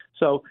camp.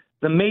 So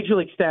the major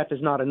league staff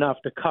is not enough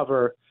to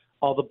cover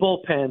all the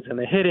bullpens and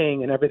the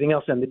hitting and everything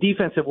else, and the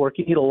defensive work.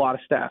 You need a lot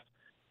of staff.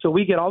 So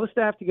we get all the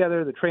staff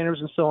together, the trainers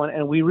and so on,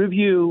 and we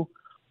review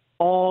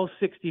all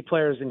 60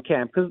 players in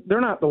camp, because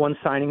they're not the ones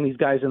signing these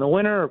guys in the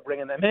winter or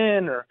bringing them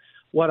in, or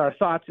what our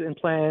thoughts and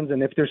plans,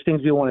 and if there's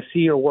things we want to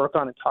see or work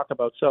on and talk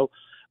about. So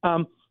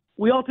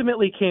we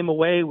ultimately came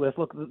away with,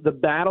 look, the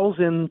battles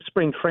in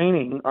spring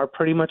training are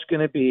pretty much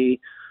going to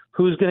be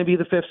who's going to be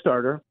the fifth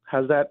starter,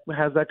 how's that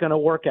going to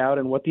work out,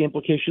 and what the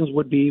implications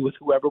would be with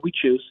whoever we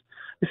choose.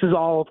 This is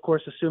all, of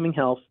course, assuming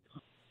health.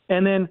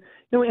 And then,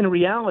 in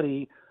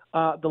reality,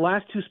 the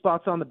last two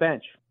spots on the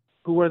bench,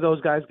 who are those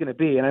guys going to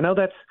be? And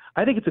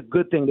I think it's a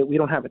good thing that we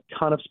don't have a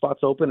ton of spots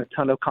open, a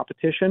ton of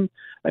competition.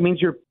 That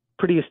means you're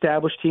pretty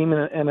established team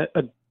and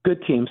a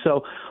good team.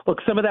 So, look,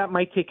 some of that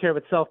might take care of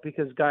itself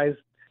because guys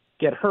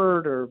get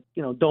hurt or,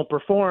 don't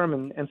perform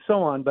and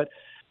so on. But,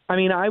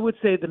 I would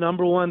say the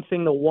number one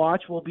thing to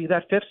watch will be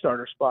that fifth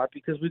starter spot,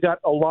 because we've got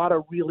a lot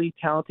of really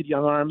talented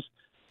young arms.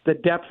 The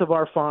depth of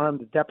our farm,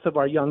 the depth of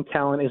our young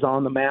talent is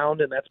on the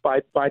mound, and that's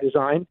by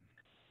design.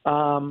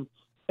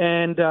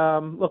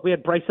 Look, we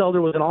had Bryce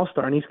Elder was an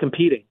all-star, and he's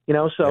competing,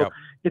 so yep.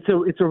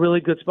 It's a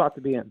really good spot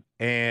to be in.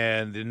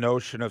 And the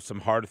notion of some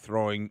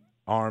hard-throwing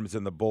arms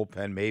in the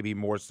bullpen, maybe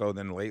more so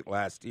than late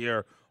last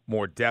year,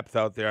 more depth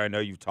out there. I know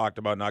you've talked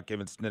about not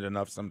giving Snit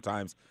enough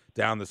sometimes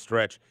down the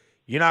stretch.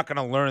 You're not going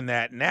to learn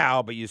that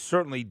now, but you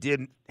certainly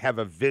didn't have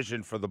a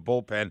vision for the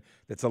bullpen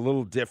that's a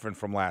little different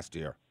from last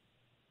year.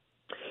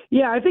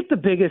 Yeah, I think the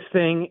biggest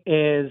thing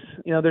is,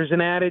 there's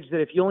an adage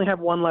that if you only have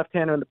one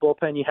left-hander in the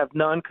bullpen, you have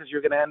none, because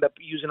you're going to end up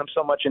using him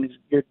so much and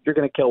you're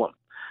going to kill him.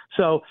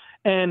 So,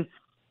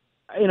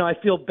 I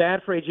feel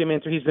bad for A.J.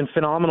 Minter. He's been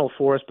phenomenal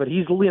for us, but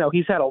he's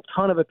had a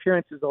ton of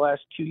appearances the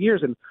last 2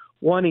 years, and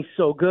one, he's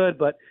so good,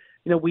 but,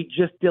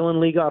 Dylan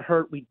Lee got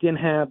hurt. We didn't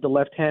have the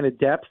left-handed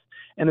depth,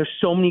 and there's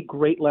so many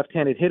great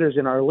left-handed hitters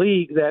in our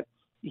league that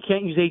you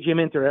can't use A.J.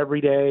 Minter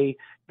every day.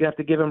 You have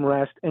to give him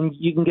rest, and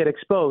you can get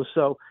exposed.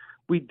 So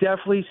we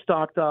definitely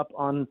stocked up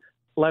on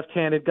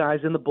left-handed guys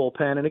in the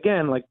bullpen. And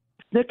again,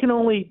 Nick can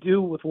only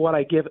do with what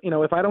I give.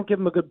 If I don't give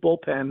him a good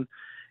bullpen,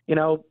 I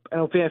know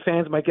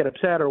fans might get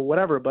upset or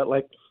whatever, but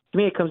to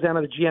me, it comes down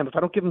to the GM. If I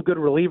don't give him good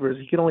relievers,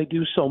 he can only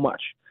do so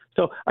much.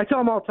 So I tell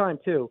him all the time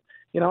too.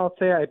 I'll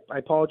say I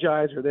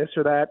apologize or this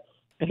or that,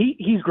 and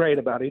he's great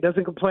about it. He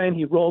doesn't complain.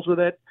 He rolls with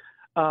it.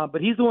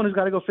 But he's the one who's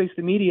got to go face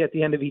the media at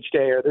the end of each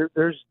day. Or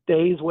there's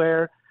days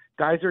where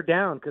guys are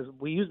down because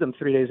we use them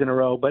 3 days in a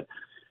row. But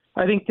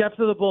I think depth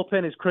of the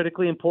bullpen is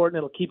critically important.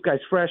 It'll keep guys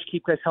fresh,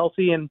 keep guys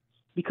healthy. And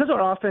because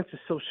our offense is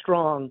so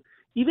strong,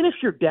 even if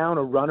you're down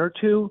a run or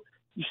two,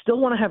 you still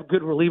want to have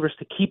good relievers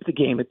to keep the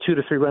game at 2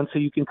 to 3 runs so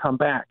you can come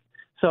back.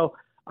 So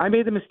I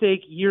made the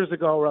mistake years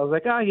ago where I was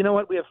like, you know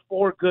what? We have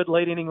 4 good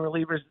late inning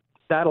relievers.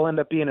 That'll end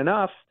up being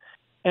enough.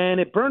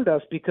 And it burned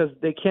us because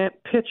they can't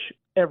pitch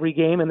every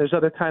game, and there's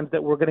other times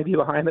that we're going to be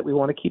behind that we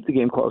want to keep the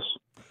game close.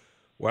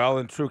 Well,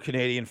 in true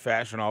Canadian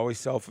fashion, always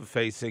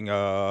self-effacing,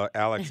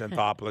 Alex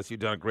Anthopoulos, you've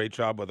done a great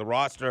job with the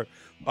roster.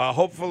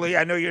 Hopefully,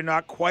 I know you're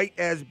not quite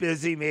as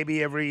busy.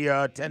 Maybe every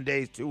 10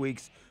 days, 2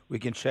 weeks, we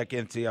can check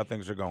in, see how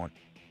things are going.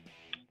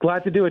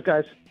 Glad to do it,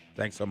 guys.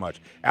 Thanks so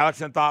much. Alex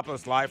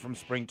Anthopoulos, live from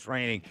spring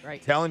training, right.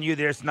 Telling you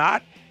there's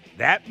not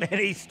that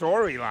many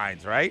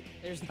storylines, right?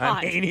 There's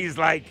not. He's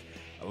like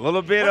a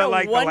little bit of the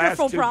last two guys.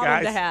 Wonderful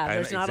problem to have.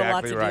 There's not a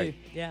lot to do.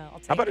 Yeah, I'll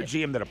take it. How about a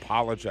GM that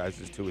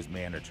apologizes to his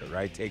manager,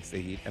 right? Takes the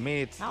heat.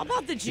 How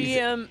about the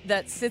GM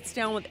that sits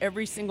down with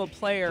every single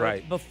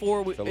player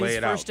before his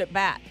first at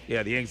bat?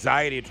 Yeah, the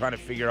anxiety of trying to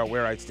figure out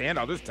where I stand.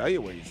 I'll just tell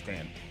you where you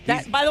stand.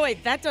 By the way,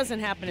 that doesn't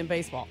happen in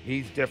baseball.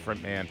 He's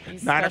different, man.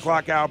 9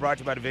 o'clock hour brought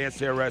to you by Advanced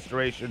Hair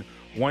Restoration.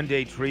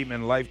 One-day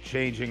treatment,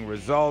 life-changing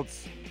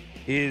results.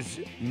 Is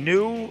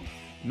new,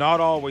 not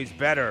always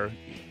better.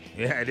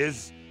 Yeah, it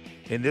is.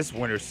 In this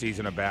winter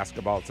season of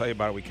basketball. I'll tell you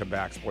about it when we come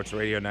back. Sports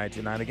Radio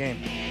 92.9 The Game.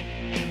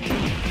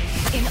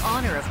 In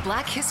honor of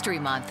Black History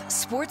Month,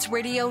 Sports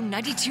Radio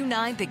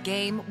 92.9 The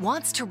Game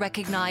wants to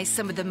recognize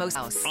some of the most...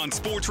 On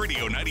Sports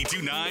Radio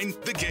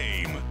 92.9 The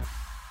Game.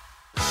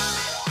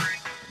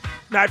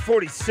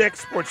 9:46,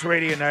 Sports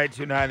Radio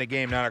 92.9 The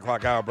Game, 9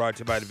 o'clock hour, brought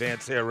to you by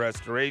Advanced Hair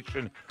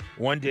Restoration.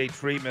 One-day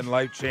treatment,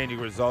 life-changing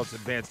results,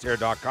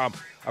 advancedhair.com.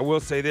 I will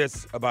say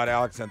this about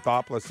Alex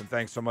Anthopoulos, and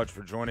thanks so much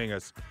for joining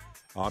us.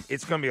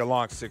 It's going to be a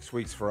long 6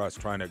 weeks for us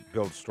trying to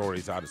build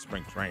stories out of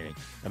spring training.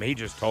 I mean, he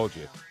just told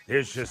you,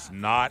 there's just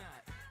not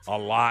a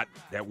lot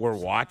that we're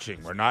watching.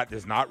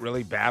 There's not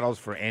really battles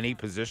for any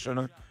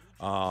position.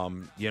 We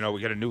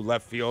got a new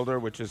left fielder,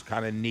 which is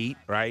kind of neat,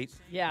 right?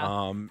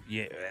 Yeah.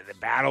 The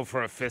battle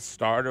for a fifth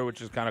starter,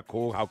 which is kind of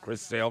cool. How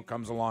Chris Sale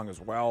comes along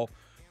as well.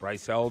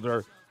 Bryce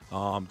Elder.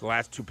 The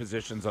last two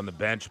positions on the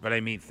bench. But,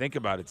 I mean, think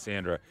about it,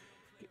 Sandra.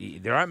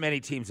 There aren't many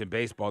teams in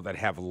baseball that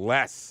have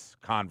less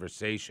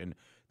conversation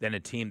than a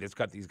team that's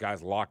got these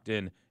guys locked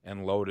in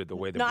and loaded the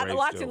way the Braves do. Not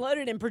locked and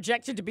loaded and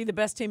projected to be the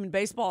best team in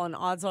baseball and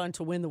odds on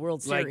to win the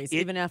World Series,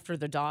 even after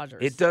the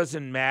Dodgers. It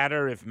doesn't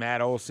matter if Matt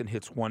Olson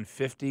hits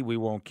 150, we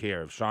won't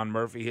care. If Sean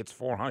Murphy hits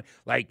 400,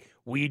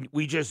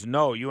 we just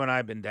know. You and I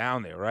have been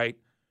down there, right?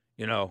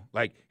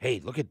 Hey,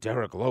 look at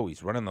Derek Lowe.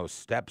 He's running those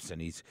steps,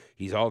 and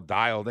he's all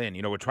dialed in.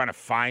 We're trying to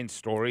find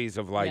stories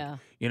of,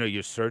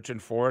 you're searching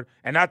for it.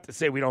 And not to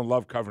say we don't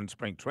love covering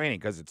spring training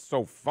because it's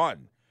so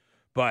fun.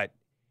 But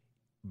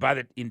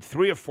in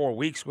 3 or 4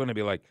 weeks, we're going to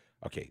be like,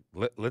 okay,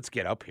 let's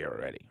get up here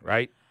already,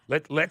 right?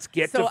 Let's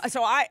get So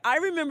I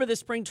remember the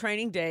spring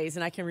training days,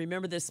 and I can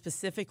remember this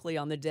specifically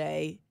on the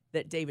day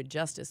that David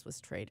Justice was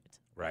traded.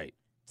 Right.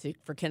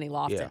 For Kenny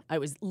Lofton. Yeah. I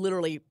was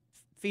literally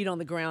feet on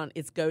the ground,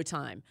 it's go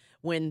time,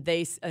 when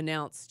they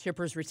announced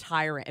Chipper's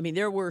retiring. I mean,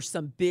 there were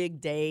some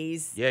big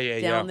days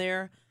down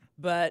there.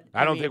 But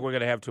I don't think we're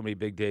going to have too many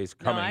big days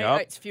coming up.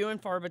 It's few and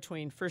far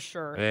between, for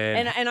sure.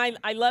 And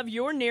I love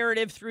your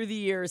narrative through the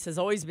years has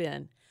always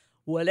been,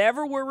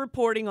 whatever we're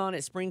reporting on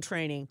at spring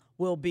training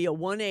will be a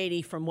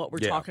 180 from what we're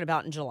talking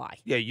about in July.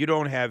 Yeah, you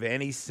don't have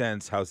any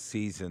sense how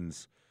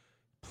seasons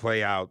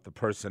play out. The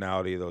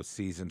personality of those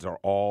seasons are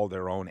all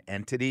their own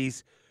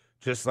entities,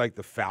 just like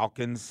the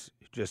Falcons,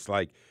 just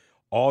like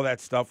all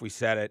that stuff we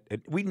said.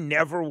 We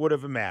never would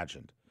have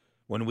imagined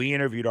when we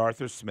interviewed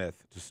Arthur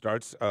Smith to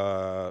start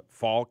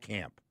fall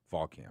camp,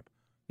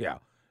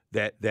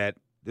 that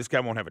this guy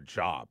won't have a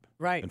job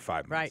in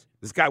 5 months. Right.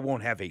 This guy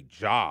won't have a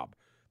job.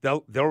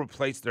 They'll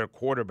replace their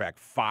quarterback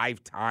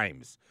 5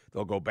 times.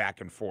 They'll go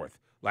back and forth.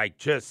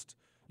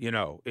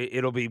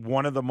 It'll be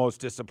one of the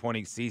most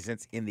disappointing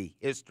seasons in the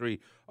history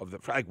of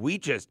you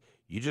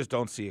just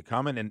don't see it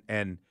coming.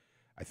 And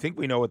I think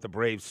we know what the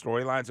Braves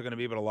storylines are going to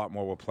be, but a lot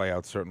more will play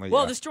out, certainly.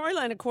 Well, the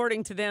storyline,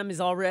 according to them,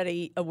 is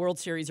already a World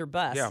Series or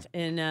bust. Yeah.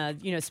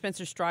 And,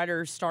 Spencer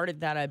Strider started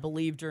that, I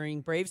believe,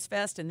 during Braves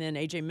Fest, and then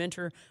A.J.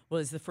 Minter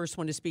was the first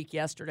one to speak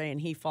yesterday, and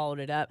he followed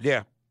it up.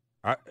 Yeah.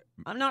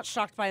 I'm not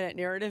shocked by that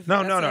narrative.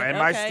 No. And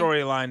my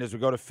storyline is we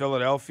go to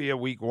Philadelphia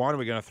week 1. Are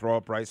we going to throw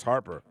up Bryce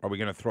Harper? Are we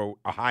going to throw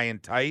a high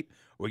and tight?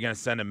 Are we going to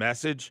send a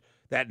message?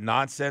 That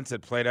nonsense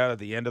that played out at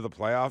the end of the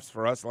playoffs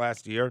for us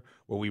last year,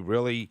 where we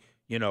really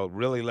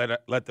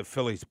let the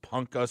Phillies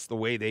punk us the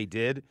way they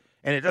did.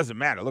 And it doesn't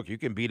matter. Look, you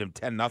can beat them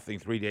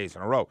 10-0 3 days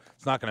in a row.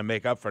 It's not going to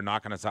make up for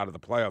knocking us out of the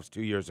playoffs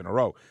 2 years in a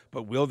row.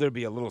 But will there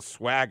be a little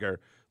swagger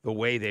the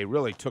way they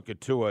really took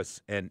it to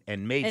us and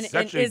made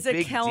such a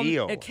big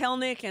deal? A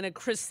Kelnick and a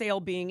Chris Sale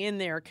being in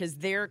there because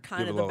they're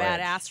kind of the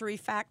badassery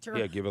factor.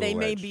 Yeah, give it a they little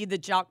may edge. be the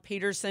Jock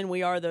Peterson.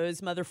 We are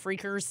those mother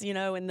freakers,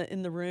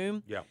 in the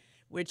room. Yeah.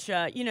 Which,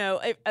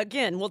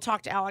 again, we'll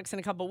talk to Alex in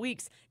a couple of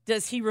weeks.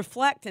 Does he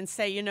reflect and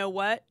say, you know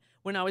what?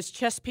 When I was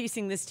chess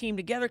piecing this team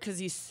together, because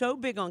he's so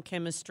big on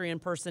chemistry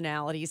and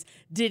personalities,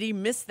 did he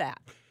miss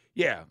that?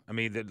 Yeah. I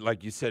mean,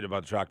 like you said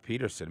about Jock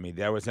Peterson, I mean,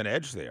 there was an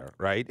edge there,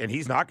 right? And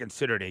he's not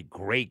considered a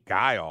great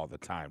guy all the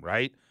time,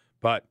 right?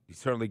 But he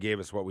certainly gave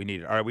us what we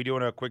needed. All right, we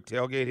doing a quick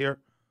tailgate here?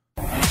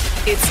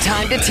 It's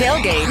time to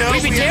tailgate.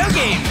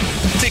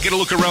 Taking a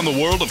look around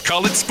the world of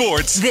college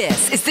sports.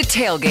 This is the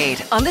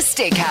Tailgate on the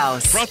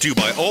Steakhouse. Brought to you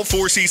by All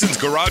Four Seasons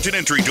Garage and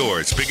Entry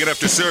Doors. Big enough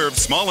to serve,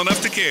 small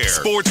enough to care.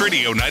 Sports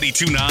Radio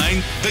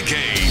 92.9 The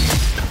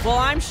Game. Well,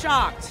 I'm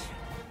shocked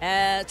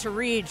to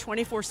read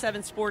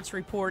 24/7 Sports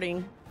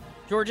reporting.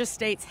 Georgia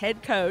State's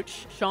head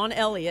coach, Sean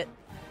Elliott,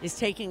 is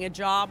taking a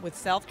job with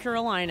South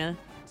Carolina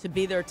to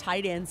be their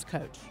tight ends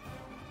coach.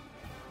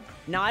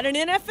 Not an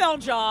NFL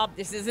job.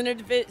 This isn't a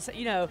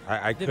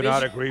I could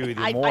not agree with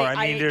you more.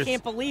 I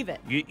can't believe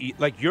it.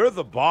 You're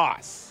the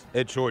boss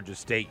at Georgia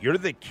State. You're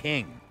the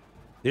king.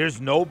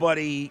 There's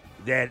nobody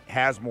that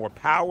has more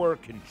power,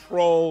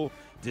 control,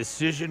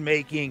 decision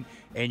making,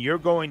 and you're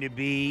going to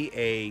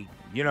be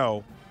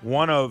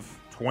one of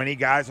 20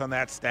 guys on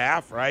that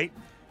staff, right?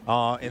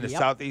 In the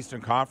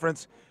Southeastern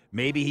Conference.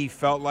 Maybe he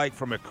felt like,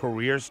 from a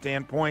career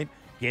standpoint,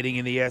 getting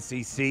in the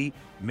SEC,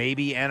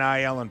 maybe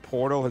NIL and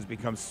portal has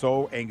become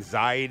so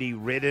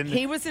anxiety-ridden.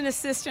 He was an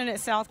assistant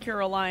at South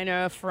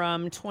Carolina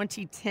from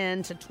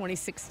 2010 to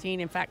 2016.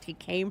 In fact, he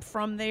came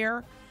from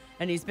there.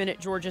 and he's been at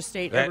Georgia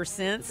State ever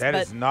since. That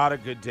is not a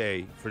good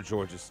day for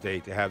Georgia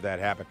State to have that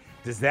happen.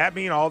 Does that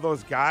mean all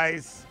those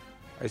guys,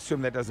 I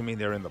assume that doesn't mean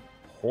they're in the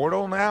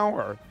portal now,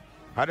 or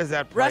how does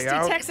that play out?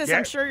 Rusty, Texas,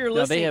 I'm sure you're No,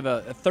 listening. they have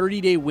a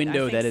 30-day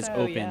window that is so,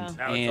 opened. yeah.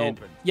 Now it's and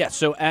open. yeah,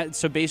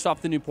 so based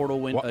off the new portal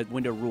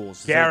window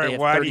rules, Garrett, they have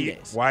why 30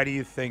 days. Why do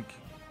you think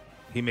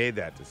he made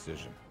that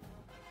decision?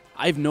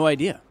 I have no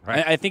idea.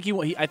 Right. I think he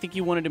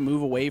wanted to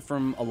move away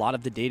from a lot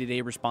of the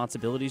day-to-day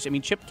responsibilities. I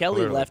mean, Chip Kelly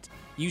Clearly. left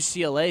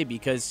UCLA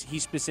because he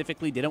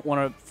specifically didn't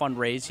want to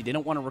fundraise. He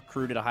didn't want to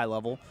recruit at a high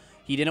level.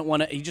 He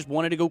just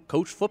wanted to go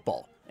coach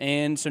football.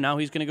 And so now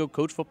he's going to go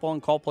coach football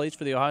and call plays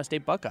for the Ohio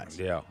State Buckeyes.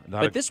 Yeah.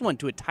 But this one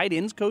to a tight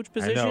ends coach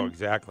position. I know,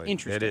 exactly.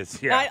 Interesting. It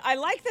is, yeah. I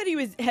like that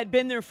he had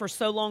been there for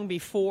so long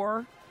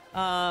before,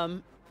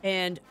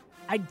 and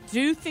I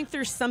do think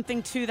there's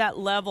something to that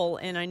level.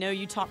 And I know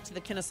you talked to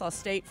the Kennesaw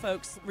State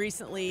folks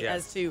recently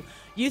as to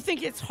you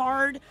think it's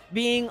hard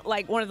being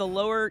like one of the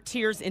lower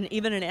tiers in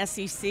even an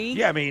SEC.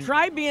 Yeah, I mean,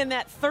 try being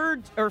that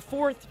third or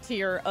fourth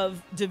tier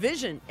of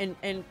division,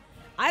 and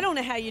I don't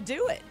know how you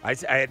do it. I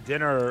had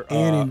dinner.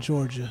 And in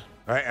Georgia.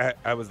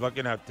 I was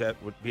lucky enough to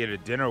be at a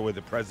dinner with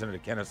the president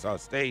of Kennesaw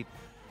State.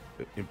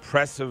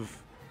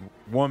 Impressive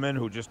woman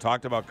who just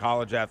talked about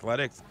college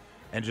athletics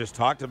and just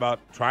talked about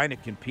trying to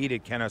compete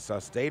at Kennesaw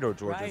State or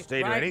Georgia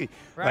State or anything.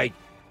 Like,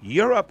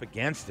 you're up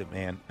against it,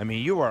 man. I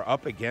mean, you are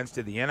up against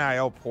it, the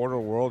NIL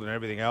portal world and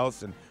everything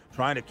else, and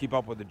trying to keep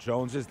up with the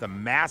Joneses, the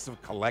massive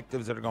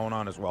collectives that are going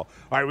on as well.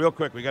 All right, real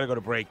quick, we got to go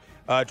to break.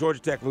 Georgia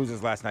Tech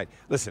loses last night.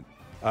 Listen,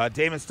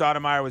 Damon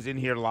Stoudemire was in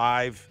here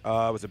live. It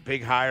was a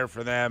big hire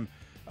for them.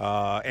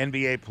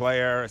 NBA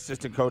player,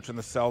 assistant coach on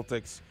the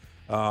Celtics,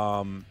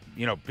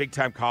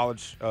 big-time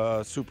college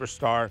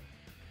superstar.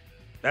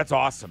 That's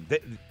awesome.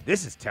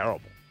 This is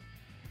terrible.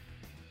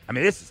 I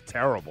mean, this is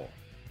terrible.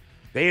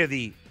 They are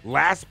the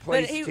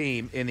last-place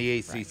team in the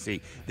ACC.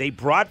 Right. They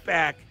brought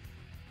back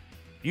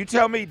 – you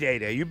tell me,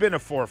 Day-Day, you've been to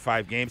 4 or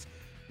 5 games.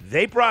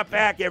 They brought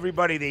back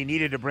everybody they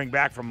needed to bring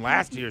back from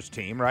last year's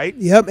team, right?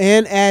 Yep,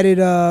 and added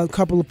a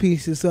couple of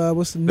pieces.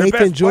 What's the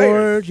Nathan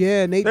George?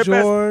 Yeah, Nate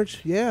George.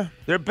 Yeah.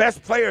 Their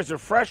best players are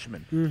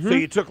freshmen. Mm-hmm. So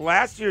you took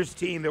last year's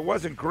team that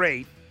wasn't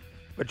great,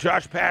 but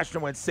Josh Pastner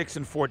went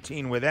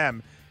 6-14 with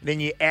them. Then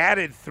you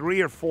added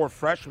 3 or 4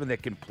 freshmen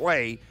that can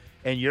play,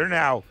 and you're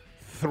now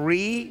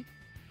 3-11.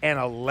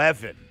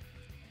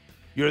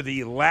 You're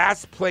the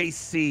last place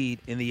seed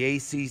in the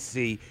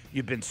ACC.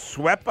 You've been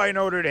swept by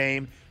Notre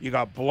Dame. You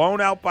got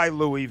blown out by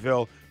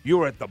Louisville. You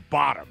were at the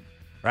bottom,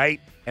 right?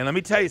 And let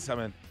me tell you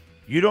something.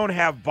 You don't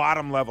have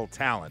bottom-level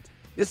talent.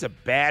 This is a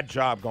bad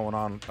job going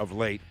on of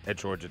late at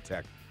Georgia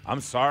Tech.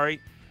 I'm sorry.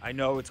 I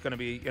know it's going to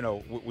be,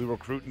 we're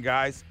recruiting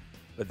guys,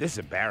 but this is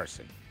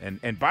embarrassing.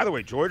 And by the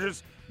way,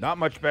 Georgia's not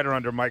much better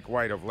under Mike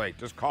White of late.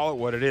 Just call it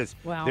what it is.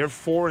 Wow. They're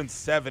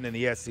 4-7 in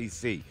the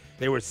SEC.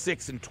 They were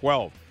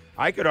 6-12.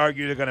 I could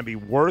argue they're going to be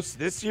worse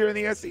this year in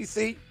the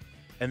SEC,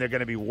 and they're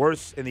going to be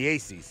worse in the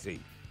ACC.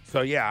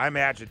 So, yeah, I'm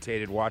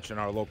agitated watching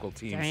our local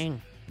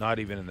teams not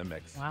even in the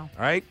mix. Wow.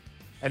 All right?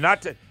 And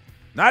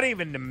not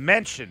even to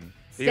mention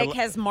 – Steak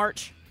has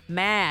March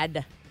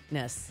madness.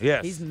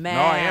 Yes. He's mad,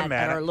 I am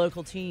mad at our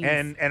local teams.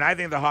 And I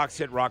think the Hawks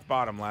hit rock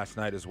bottom last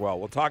night as well.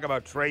 We'll talk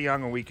about Trae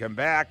Young when we come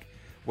back.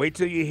 Wait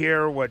till you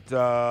hear what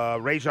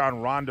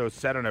Rajon Rondo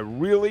said on a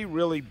really,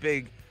 really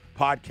big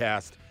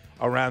podcast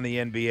around the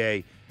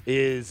NBA.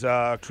 Is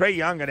Trae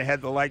Young going to head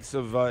the likes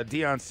of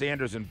Deion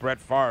Sanders and Brett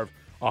Favre,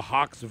 a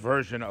Hawks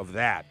version of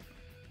that?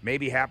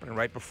 Maybe happening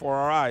right before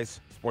our eyes.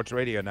 Sports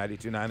Radio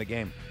 92.9 The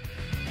Game.